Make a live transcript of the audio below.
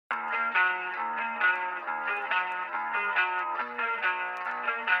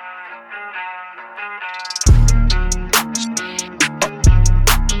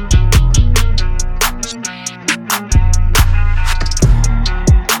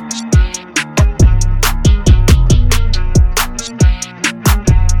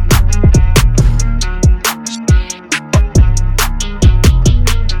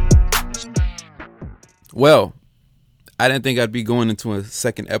Well, I didn't think I'd be going into a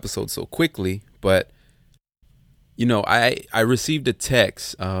second episode so quickly, but I received a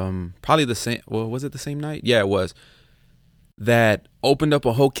text, probably the same. Well, was it the same night? Yeah, it was. That opened up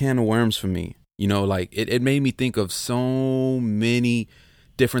a whole can of worms for me. Like it made me think of so many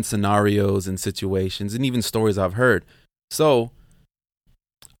different scenarios and situations and even stories I've heard. So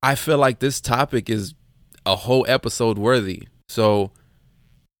I feel like this topic is a whole episode worthy. So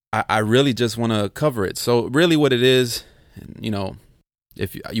I really just want to cover it. So really what it is,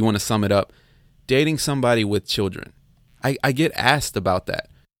 if you want to sum it up, dating somebody with children. I get asked about that.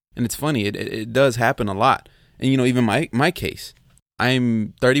 And it's funny, it does happen a lot. And, even my case,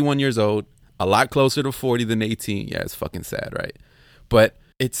 I'm 31 years old, a lot closer to 40 than 18. Yeah, it's fucking sad, right? But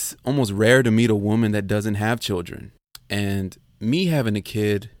it's almost rare to meet a woman that doesn't have children. And me having a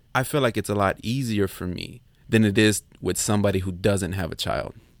kid, I feel like it's a lot easier for me than it is with somebody who doesn't have a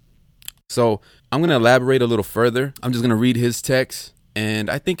child. So I'm going to elaborate a little further. I'm just going to read his text. And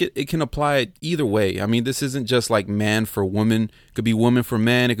I think it can apply either way. I mean, this isn't just like man for woman. It could be woman for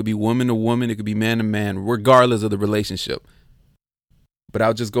man. It could be woman to woman. It could be man to man, regardless of the relationship. But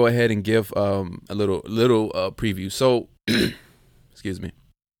I'll just go ahead and give a little preview. So, excuse me.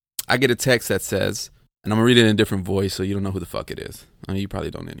 I get a text that says, and I'm going to read it in a different voice so you don't know who the fuck it is. I mean, you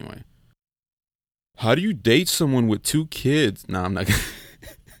probably don't anyway. How do you date someone with 2 kids? No, I'm not going to.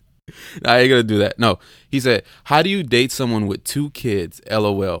 I ain't gonna do that. No, he said, how do you date someone with 2 kids?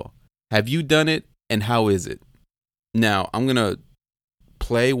 LOL. Have you done it? And how is it? Now, I'm gonna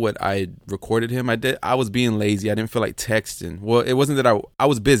play what I recorded him. I was being lazy. I didn't feel like texting. Well, it wasn't that I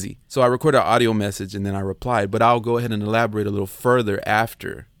was busy. So I recorded an audio message and then I replied. But I'll go ahead and elaborate a little further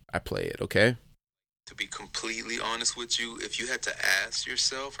after I play it, okay? To be completely honest with you, if you had to ask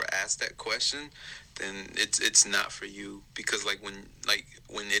yourself or ask that question, then it's not for you, because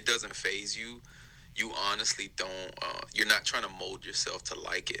when it doesn't faze you, you honestly don't. You're not trying to mold yourself to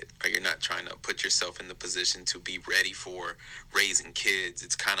like it, or you're not trying to put yourself in the position to be ready for raising kids.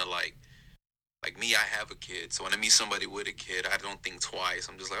 It's kind of like me. I have a kid, so when I meet somebody with a kid, I don't think twice.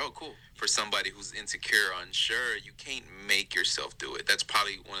 I'm just like, oh, cool. For somebody who's insecure, unsure, you can't make yourself do it. That's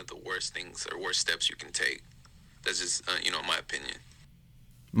probably one of the worst things or worst steps you can take. That's just my opinion.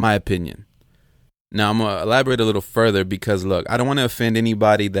 My opinion. Now, I'm going to elaborate a little further because, look, I don't want to offend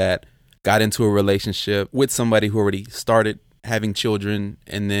anybody that got into a relationship with somebody who already started having children,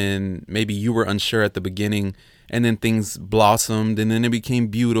 and then maybe you were unsure at the beginning, and then things blossomed, and then it became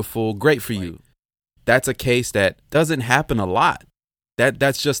beautiful. Great for you. That's a case that doesn't happen a lot.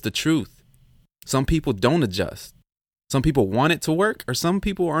 That's just the truth. Some people don't adjust. Some people want it to work, or some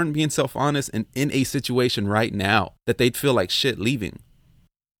people aren't being self-honest and in a situation right now that they'd feel like shit leaving.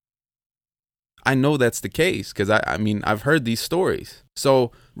 I know that's the case because I've heard these stories.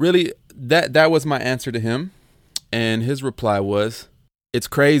 So really, that was my answer to him. And his reply was, it's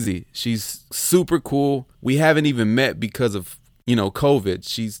crazy. She's super cool. We haven't even met because of, COVID.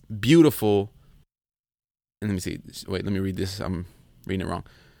 She's beautiful. And let me see. Wait, let me read this. I'm reading it wrong.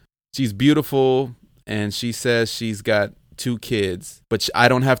 She's beautiful. And she says she's got 2 kids. But I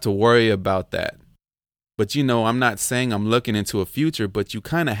don't have to worry about that. But, I'm not saying I'm looking into a future, but you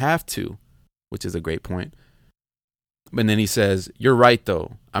kind of have to. Which is a great point. But then he says, you're right,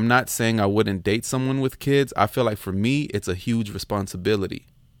 though. I'm not saying I wouldn't date someone with kids. I feel like for me, it's a huge responsibility.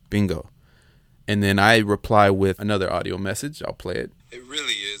 Bingo. And then I reply with another audio message. I'll play it. It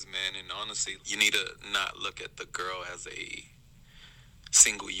really is, man. And honestly, you need to not look at the girl as a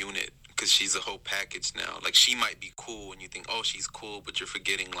single unit, because she's a whole package now. Like, she might be cool and you think, oh, she's cool, but you're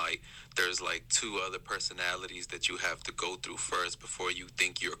forgetting there's 2 other personalities that you have to go through first before you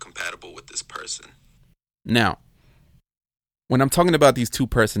think you're compatible with this person. Now, when I'm talking about these 2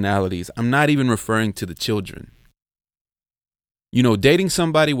 personalities, I'm not even referring to the children. Dating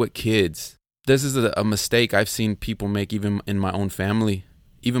somebody with kids, this is a mistake I've seen people make even in my own family,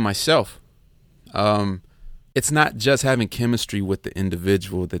 even myself. It's not just having chemistry with the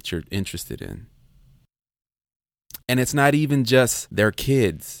individual that you're interested in. And it's not even just their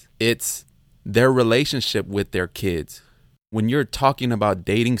kids. It's their relationship with their kids. When you're talking about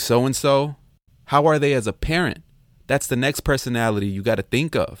dating so-and-so, how are they as a parent? That's the next personality you got to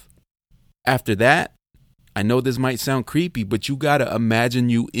think of. After that, I know this might sound creepy, but you got to imagine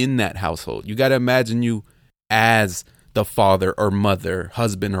you in that household. You got to imagine you as the father or mother,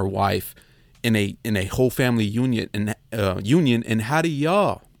 husband or wife, in a whole family union, and how do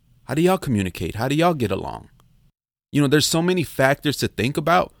y'all communicate? How do y'all get along? There's so many factors to think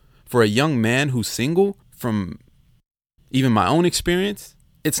about for a young man who's single. From even my own experience,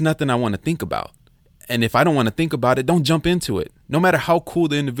 it's nothing I want to think about. And if I don't want to think about it, don't jump into it. No matter how cool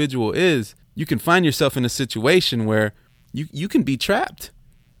the individual is, you can find yourself in a situation where you can be trapped,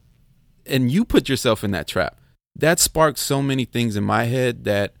 and you put yourself in that trap. That sparked so many things in my head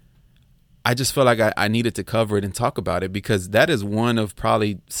that I just felt like I needed to cover it and talk about it, because that is one of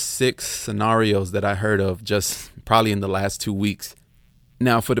probably 6 scenarios that I heard of just probably in the last 2 weeks.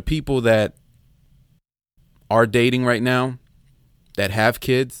 Now, for the people that are dating right now, that have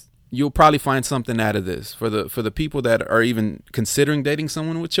kids, you'll probably find something out of this. For the people that are even considering dating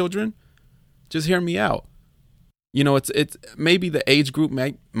someone with children, just hear me out. You know, it's maybe the age group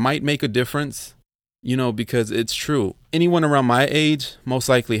might make a difference, you know, because it's true. Anyone around my age most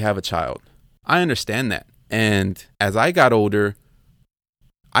likely have a child. I understand that. And as I got older,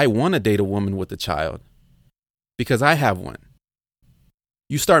 I want to date a woman with a child because I have one.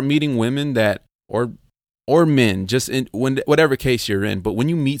 You start meeting women that, or men, just in whatever case you're in. But when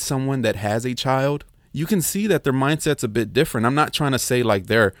you meet someone that has a child, you can see that their mindset's a bit different. I'm not trying to say like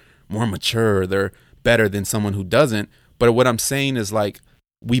they're more mature, they're better than someone who doesn't. But what I'm saying is like,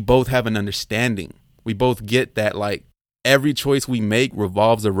 we both have an understanding. We both get that like every choice we make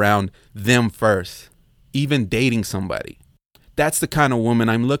revolves around them first, even dating somebody. That's the kind of woman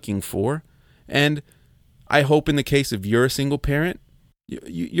I'm looking for. And I hope in the case of you're a single parent,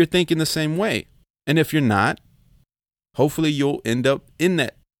 you're thinking the same way. And if you're not, hopefully you'll end up in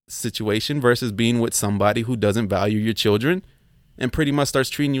that situation versus being with somebody who doesn't value your children and pretty much starts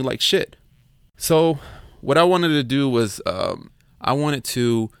treating you like shit. So what I wanted to do was I wanted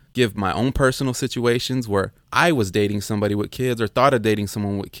to give my own personal situations where I was dating somebody with kids or thought of dating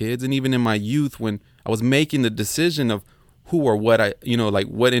someone with kids. And even in my youth, when I was making the decision of who or what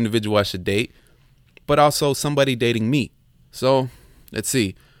what individual I should date, but also somebody dating me. So let's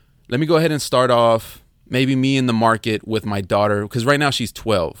see. Let me go ahead and start off maybe me in the market with my daughter, because right now she's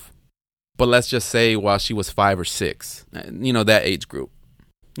 12. But let's just say while she was 5 or 6, you know, that age group.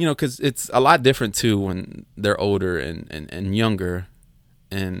 You know, because it's a lot different too when they're older and younger.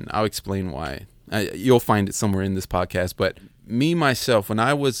 And I'll explain why. You'll find it somewhere in this podcast. But me, myself, when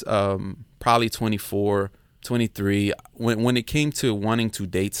I was probably 24, 23, when it came to wanting to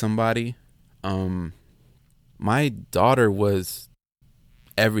date somebody, my daughter was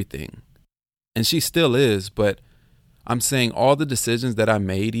everything. And she still is. But I'm saying all the decisions that I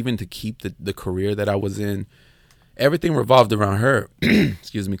made, even to keep the career that I was in, everything revolved around her.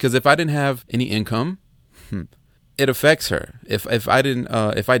 Excuse me. Because if I didn't have any income, it affects her. If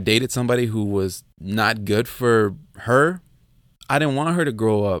I dated somebody who was not good for her, I didn't want her to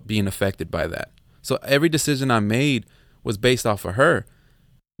grow up being affected by that. So every decision I made was based off of her.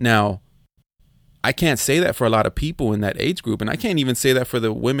 Now, I can't say that for a lot of people in that age group, and I can't even say that for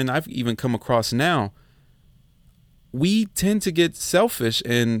the women I've even come across now. We tend to get selfish,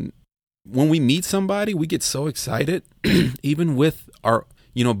 and when we meet somebody, we get so excited, even with our,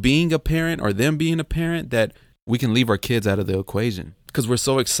 being a parent or them being a parent, that we can leave our kids out of the equation because we're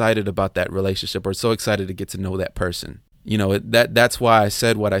so excited about that relationship or so excited to get to know that person. That's why I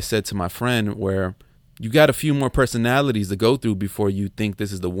said what I said to my friend, where you got a few more personalities to go through before you think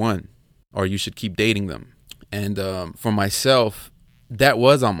this is the one or you should keep dating them. And for myself, that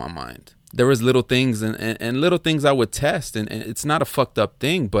was on my mind. There was little things and little things I would test, and it's not a fucked up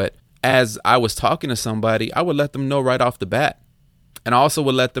thing, but as I was talking to somebody, I would let them know right off the bat. And I also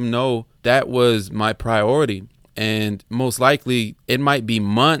would let them know that was my priority. And most likely it might be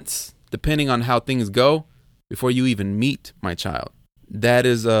months, depending on how things go, before you even meet my child. That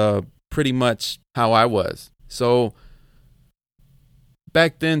is pretty much how I was. So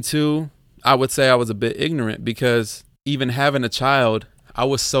back then too, I would say I was a bit ignorant, because even having a child, I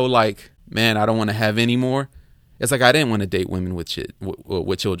was so like, man, I don't want to have any more. It's like I didn't want to date women with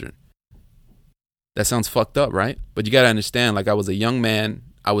children. That sounds fucked up, right? But you got to understand, like, I was a young man.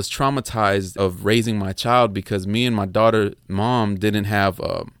 I was traumatized of raising my child because me and my daughter's mom didn't have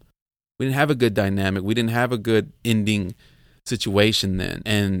a good dynamic. We didn't have a good ending situation then.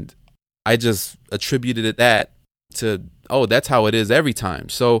 And I just attributed that to, that's how it is every time.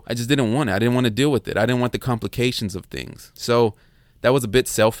 So I just didn't want it. I didn't want to deal with it. I didn't want the complications of things. So that was a bit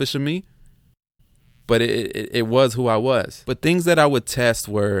selfish of me. But it was who I was. But things that I would test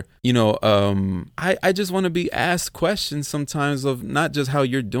were, I just want to be asked questions sometimes of not just how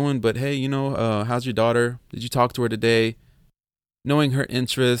you're doing, but hey, how's your daughter? Did you talk to her today? Knowing her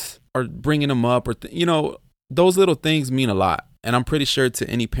interests or bringing them up, or those little things mean a lot. And I'm pretty sure to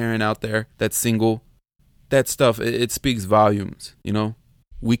any parent out there that's single, that stuff, it speaks volumes.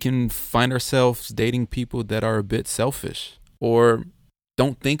 We can find ourselves dating people that are a bit selfish or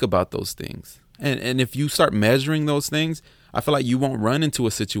don't think about those things. And if you start measuring those things, I feel like you won't run into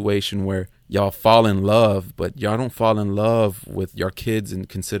a situation where y'all fall in love, but y'all don't fall in love with your kids in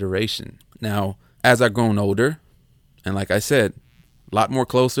consideration. Now, as I've grown older, and like I said, a lot more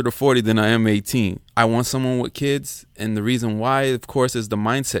closer to 40 than I am 18, I want someone with kids. And the reason why, of course, is the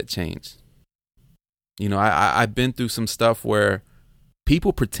mindset change. You know, I've been through some stuff where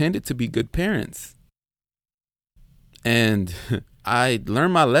people pretended to be good parents. And I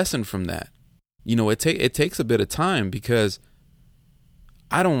learned my lesson from that. You know, it takes a bit of time, because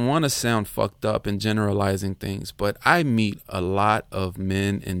I don't want to sound fucked up in generalizing things, but I meet a lot of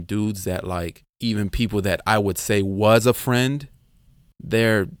men and dudes that, like, even people that I would say was a friend,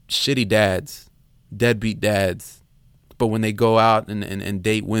 they're shitty dads, deadbeat dads. But when they go out and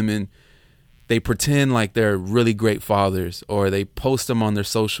date women, they pretend like they're really great fathers, or they post them on their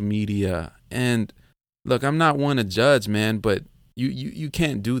social media. And look, I'm not one to judge, man, but you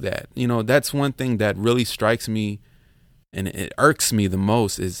can't do that. You know, that's one thing that really strikes me and it irks me the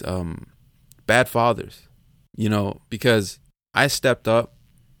most is bad fathers. You know, because I stepped up.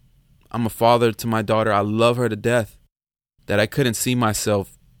 I'm a father to my daughter. I love her to death. That I couldn't see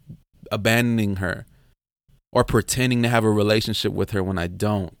myself abandoning her or pretending to have a relationship with her when I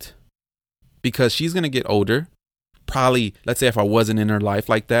don't. Because she's going to get older. Probably, let's say if I wasn't in her life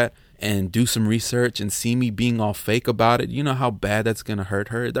like that, and do some research and see me being all fake about it, you know how bad that's going to hurt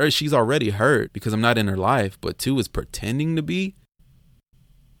her? She's already hurt because I'm not in her life, but two is pretending to be.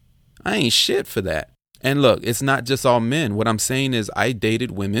 I ain't shit for that. And look, it's not just all men. What I'm saying is I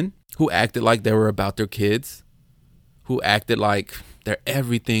dated women who acted like they were about their kids, who acted like they're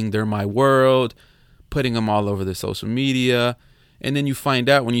everything, they're my world, putting them all over their social media. And then you find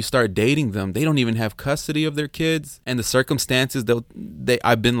out when you start dating them, they don't even have custody of their kids. And the circumstances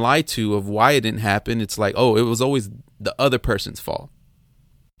I've been lied to of why it didn't happen, it's like, oh, it was always the other person's fault.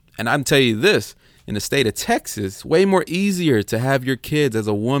 And I'm telling you this, in the state of Texas, way more easier to have your kids as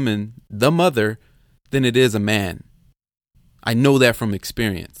a woman, the mother, than it is a man. I know that from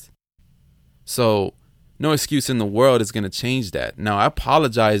experience. So no excuse in the world is going to change that. Now, I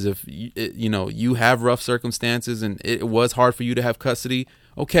apologize if you have rough circumstances and it was hard for you to have custody.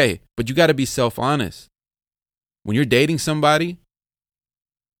 Okay, but you got to be self-honest. When you're dating somebody,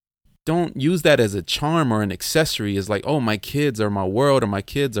 don't use that as a charm or an accessory. It's like, oh, my kids are my world, or my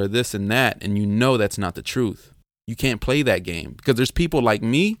kids are this and that, and you know that's not the truth. You can't play that game, because there's people like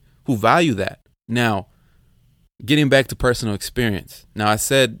me who value that. Now, getting back to personal experience. Now, I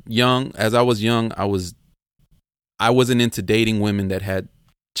said as I was young, I wasn't into dating women that had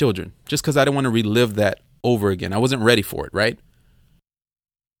children, just because I didn't want to relive that over again. I wasn't ready for it, right?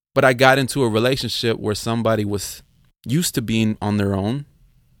 But I got into a relationship where somebody was used to being on their own,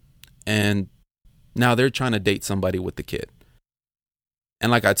 and now they're trying to date somebody with the kid.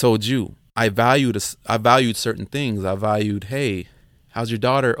 And like I told you, I valued certain things. I valued, hey, how's your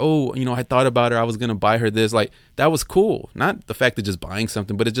daughter? Oh, I thought about her. I was going to buy her this. Like, that was cool. Not the fact of just buying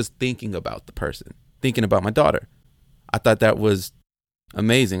something, but it's just thinking about the person, thinking about my daughter. I thought that was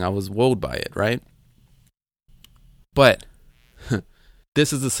amazing. I was wowed by it, right? But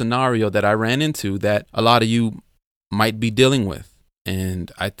this is a scenario that I ran into that a lot of you might be dealing with.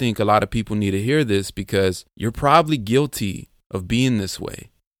 And I think a lot of people need to hear this, because you're probably guilty of being this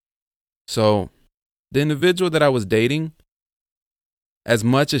way. So the individual that I was dating, as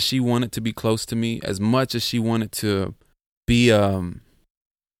much as she wanted to be close to me, as much as she wanted to be a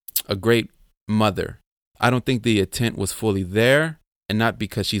great mother, I don't think the intent was fully there, and not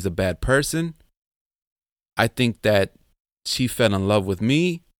because she's a bad person. I think that she fell in love with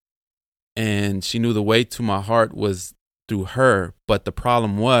me, and she knew the way to my heart was through her. But the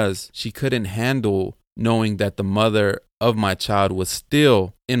problem was she couldn't handle knowing that the mother of my child was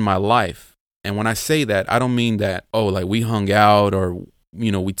still in my life. And when I say that, I don't mean that, oh, like we hung out or,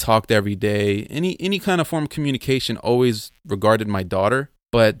 we talked every day. Any kind of form of communication always regarded my daughter.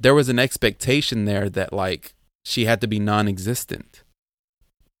 But there was an expectation there that, like, she had to be non-existent.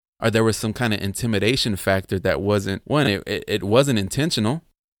 Or there was some kind of intimidation factor that wasn't, it wasn't intentional.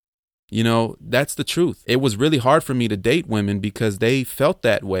 That's the truth. It was really hard for me to date women because they felt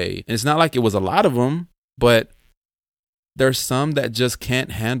that way. And it's not like it was a lot of them, but there's some that just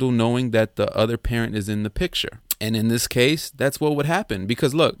can't handle knowing that the other parent is in the picture. And in this case, that's what would happen.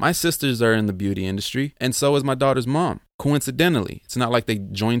 Because look, my sisters are in the beauty industry, and so is my daughter's mom. Coincidentally, it's not like they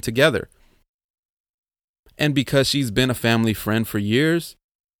joined together. And because she's been a family friend for years,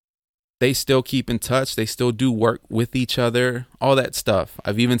 they still keep in touch. They still do work with each other, all that stuff.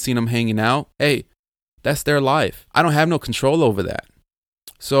 I've even seen them hanging out. Hey, that's their life. I don't have no control over that.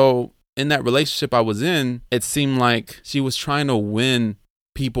 So in that relationship I was in, it seemed like she was trying to win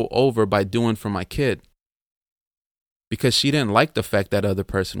people over by doing for my kid. because she didn't like the fact that other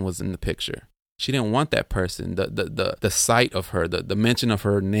person was in the picture. She didn't want that person, the sight of her, the mention of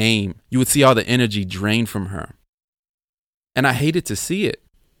her name. You would see all the energy drained from her. And I hated to see it.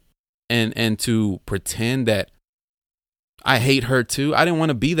 And to pretend that I hate her too. I didn't want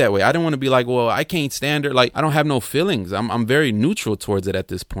to be that way. I didn't want to be like, well, I can't stand her. Like, I don't have no feelings. I'm very neutral towards it at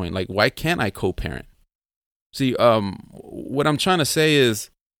this point. Like, why can't I co-parent? See, what I'm trying to say is,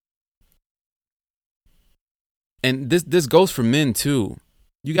 and this goes for men too.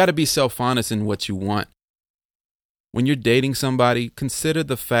 You got to be self-honest in what you want. When you're dating somebody, consider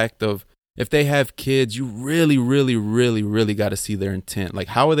the fact of, if they have kids, you really, really, really, really got to see their intent. Like,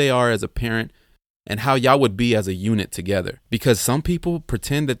 how they are as a parent and how y'all would be as a unit together. Because some people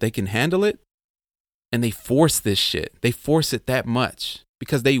pretend that they can handle it and they force this shit. They force it that much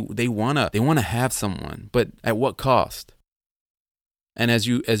because they wanna have someone, but at what cost? And as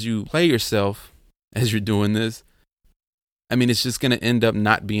you play yourself as you're doing this, I mean, it's just going to end up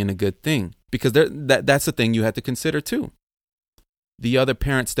not being a good thing, because that's the thing you have to consider too. The other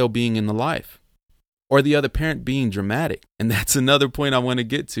parent still being in the life, or the other parent being dramatic. And that's another point I want to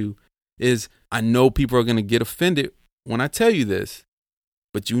get to, is I know people are going to get offended when I tell you this,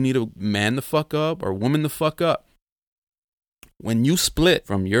 but you need to man the fuck up or woman the fuck up. When you split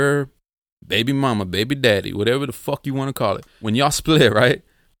from your baby mama, baby daddy, whatever the fuck you want to call it, when y'all split, right?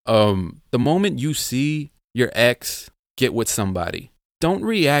 The moment you see your ex get with somebody, don't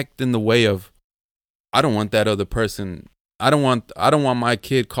react in the way of, I don't want that other person. I don't want my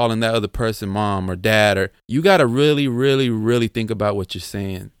kid calling that other person mom or dad. Or you got to really, really, really think about what you're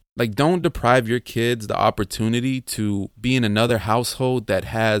saying. Like, don't deprive your kids the opportunity to be in another household that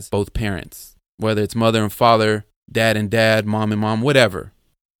has both parents, whether it's mother and father, dad and dad, mom and mom, whatever.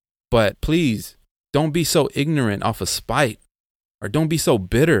 But please don't be so ignorant off of spite, or don't be so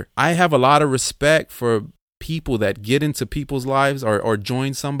bitter. I have a lot of respect for people that get into people's lives or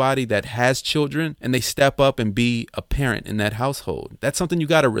join somebody that has children and they step up and be a parent in that household. That's something you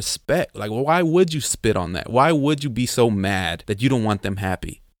got to respect. Like, well, why would you spit on that? Why would you be so mad that you don't want them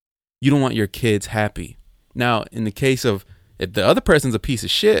happy? You don't want your kids happy. Now, in the case of if the other person's a piece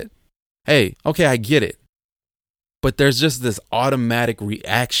of shit, hey, okay, I get it. But there's just this automatic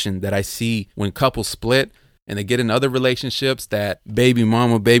reaction that I see when couples split and they get in other relationships, that baby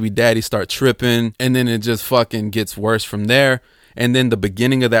mama, baby daddy start tripping, and then it just fucking gets worse from there. And then the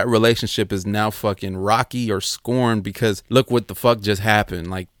beginning of that relationship is now fucking rocky or scorned because look what the fuck just happened.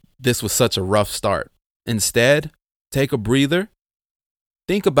 Like, this was such a rough start. Instead, take a breather,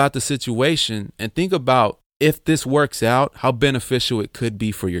 think about the situation, and think about, if this works out, how beneficial it could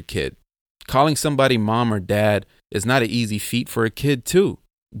be for your kid. Calling somebody mom or dad is not an easy feat for a kid too.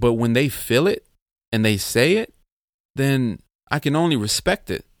 But when they feel it and they say it, then I can only respect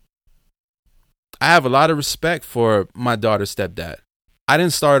it. I have a lot of respect for my daughter's stepdad. I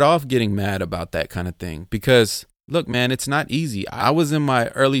didn't start off getting mad about that kind of thing because, look, man, it's not easy. I was in my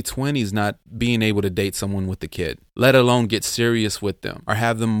early 20s not being able to date someone with a kid, let alone get serious with them or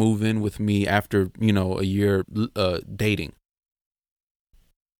have them move in with me after, a year dating.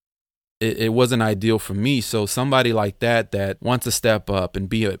 It wasn't ideal for me. So somebody like that wants to step up and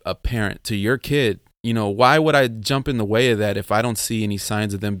be a parent to your kid, why would I jump in the way of that if I don't see any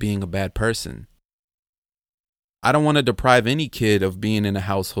signs of them being a bad person? I don't want to deprive any kid of being in a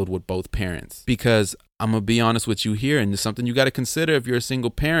household with both parents, because I'm going to be honest with you here, and it's something you got to consider if you're a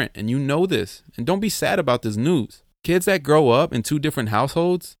single parent, and you know this. And don't be sad about this news. Kids that grow up in two different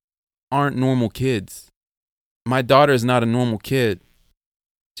households aren't normal kids. My daughter is not a normal kid.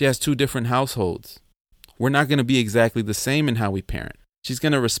 She has two different households. We're not going to be exactly the same in how we parent. She's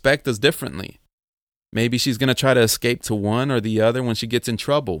going to respect us differently. Maybe she's going to try to escape to one or the other when she gets in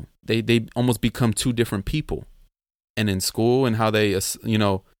trouble. They almost become two different people. And in school and how they,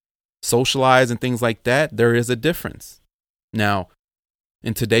 socialize and things like that, there is a difference. Now,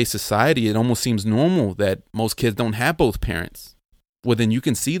 in today's society, it almost seems normal that most kids don't have both parents. Well, then you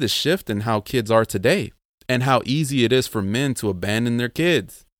can see the shift in how kids are today and how easy it is for men to abandon their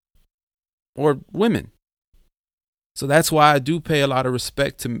kids or women. So that's why I do pay a lot of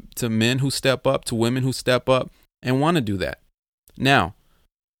respect to men who step up, to women who step up and want to do that. Now,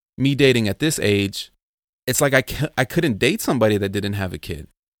 me dating at this age, it's like I couldn't date somebody that didn't have a kid.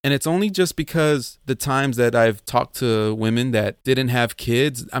 And it's only just because the times that I've talked to women that didn't have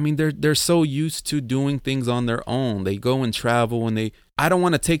kids, I mean, they're so used to doing things on their own. They go and travel and I don't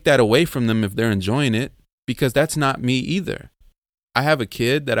want to take that away from them if they're enjoying it, because that's not me either. I have a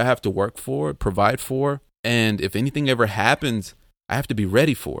kid that I have to work for, provide for. And if anything ever happens, I have to be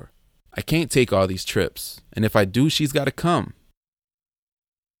ready for. I can't take all these trips. And if I do, she's got to come.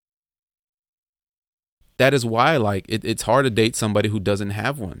 that is why, like, it's hard to date somebody who doesn't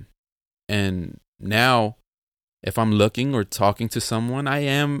have one. And now, if I'm looking or talking to someone,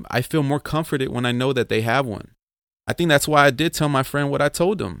 I feel more comforted when I know that they have one. I think that's why I did tell my friend what I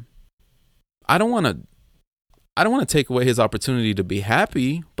told him. I don't want to take away his opportunity to be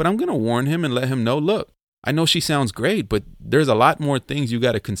happy, but I'm going to warn him and let him know, look, I know she sounds great, but there's a lot more things you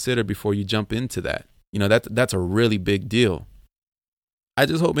got to consider before you jump into that. You know, that's a really big deal. I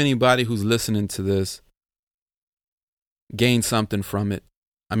just hope anybody who's listening to this gains something from it.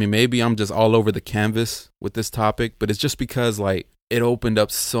 I mean, maybe I'm just all over the canvas with this topic, but it's just because, like, it opened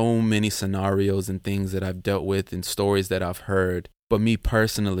up so many scenarios and things that I've dealt with and stories that I've heard. But me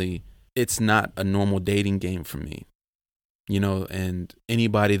personally, it's not a normal dating game for me, you know, and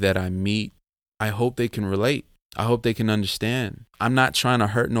anybody that I meet, I hope they can relate. I hope they can understand. I'm not trying to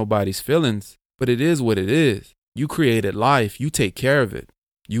hurt nobody's feelings, but it is what it is. You created life. You take care of it.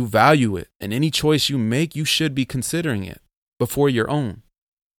 You value it. And any choice you make, you should be considering it before your own.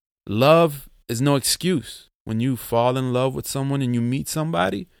 Love is no excuse. When you fall in love with someone and you meet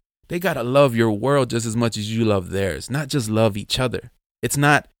somebody, they got to love your world just as much as you love theirs, not just love each other. It's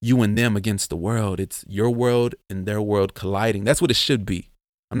not you and them against the world. It's your world and their world colliding. That's what it should be.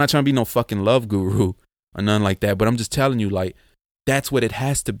 I'm not trying to be no fucking love guru or nothing like that, but I'm just telling you, like, that's what it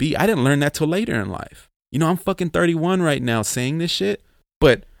has to be. I didn't learn that till later in life. You know, I'm fucking 31 right now saying this shit,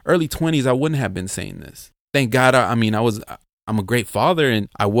 but early 20s, I wouldn't have been saying this. Thank God. I'm a great father, and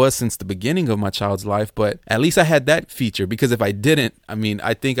I was since the beginning of my child's life, but at least I had that feature, because if I didn't,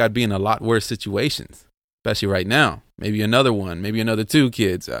 I think I'd be in a lot worse situations, especially right now. Maybe another one, maybe another 2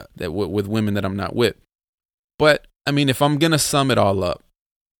 kids with women that I'm not with. But if I'm going to sum it all up,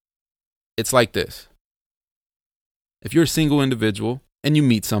 it's like this. If you're a single individual and you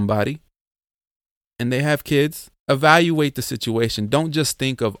meet somebody and they have kids, evaluate the situation. Don't just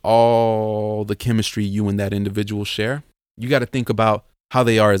think of all the chemistry you and that individual share. You got to think about how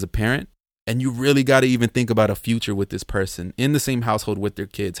they are as a parent, and you really got to even think about a future with this person in the same household with their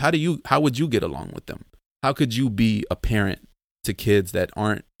kids. How would you get along with them? How could you be a parent to kids that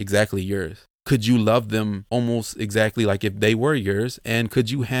aren't exactly yours? Could you love them almost exactly like if they were yours? And could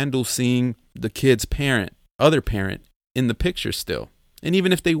you handle seeing the kid's other parent in the picture still? And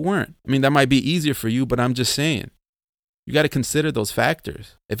even if they weren't, that might be easier for you, but I'm just saying, you got to consider those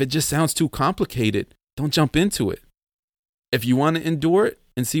factors. If it just sounds too complicated, don't jump into it. If you want to endure it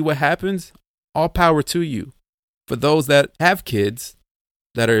and see what happens, all power to you. For those that have kids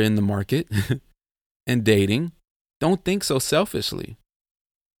that are in the market and dating, don't think so selfishly.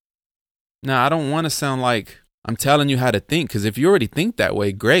 Now, I don't want to sound like I'm telling you how to think, because if you already think that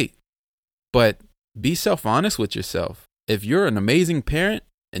way, great. But be self-honest with yourself. If you're an amazing parent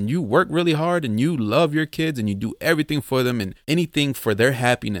and you work really hard and you love your kids and you do everything for them and anything for their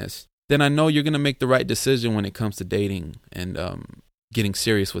happiness, then I know you're going to make the right decision when it comes to dating and getting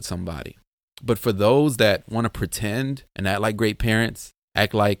serious with somebody. But for those that want to pretend and act like great parents,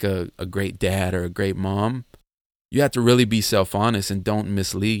 act like a great dad or a great mom, you have to really be self-honest and don't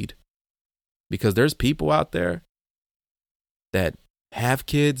mislead. Because there's people out there that have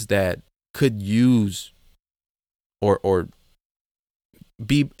kids that could use or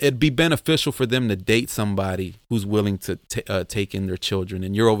it'd be beneficial for them to date somebody who's willing to take in their children.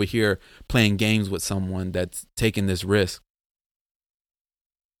 And you're over here playing games with someone that's taking this risk.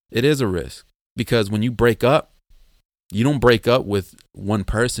 It is a risk, because when you break up, you don't break up with one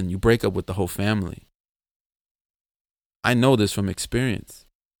person. You break up with the whole family. I know this from experience.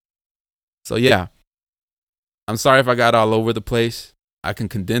 So yeah, I'm sorry if I got all over the place. I can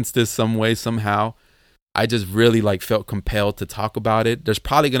condense this some way, somehow. I just really felt compelled to talk about it. There's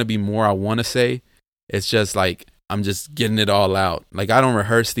probably going to be more I want to say. It's just I'm just getting it all out. I don't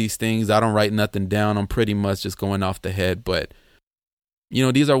rehearse these things. I don't write nothing down. I'm pretty much just going off the head. But,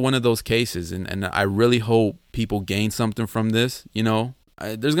 these are one of those cases. And I really hope people gain something from this. There's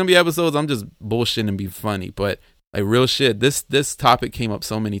going to be episodes I'm just bullshitting and be funny. But real shit, this topic came up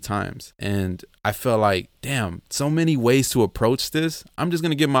so many times. And I felt damn, so many ways to approach this. I'm just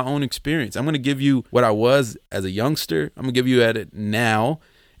going to give my own experience. I'm going to give you what I was as a youngster. I'm going to give you at it now.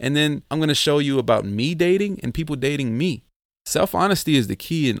 And then I'm going to show you about me dating and people dating me. Self-honesty is the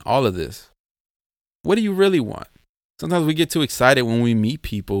key in all of this. What do you really want? Sometimes we get too excited when we meet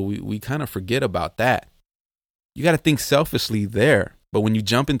people. We kind of forget about that. You got to think selfishly there. But when you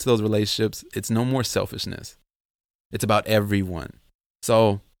jump into those relationships, it's no more selfishness. It's about everyone.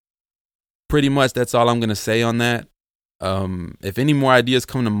 So pretty much that's all I'm going to say on that. If any more ideas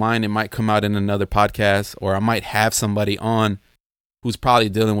come to mind, it might come out in another podcast, or I might have somebody on who's probably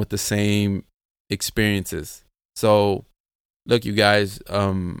dealing with the same experiences. So look, you guys,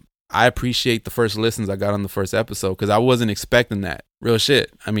 I appreciate the first listens I got on the first episode because I wasn't expecting that. Real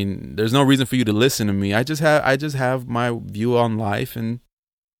shit. I mean, there's no reason for you to listen to me. I just have my view on life and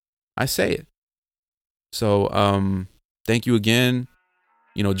I say it. So thank you again.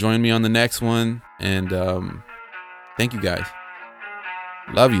 Join me on the next one, and thank you guys.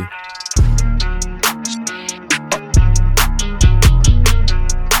 Love you.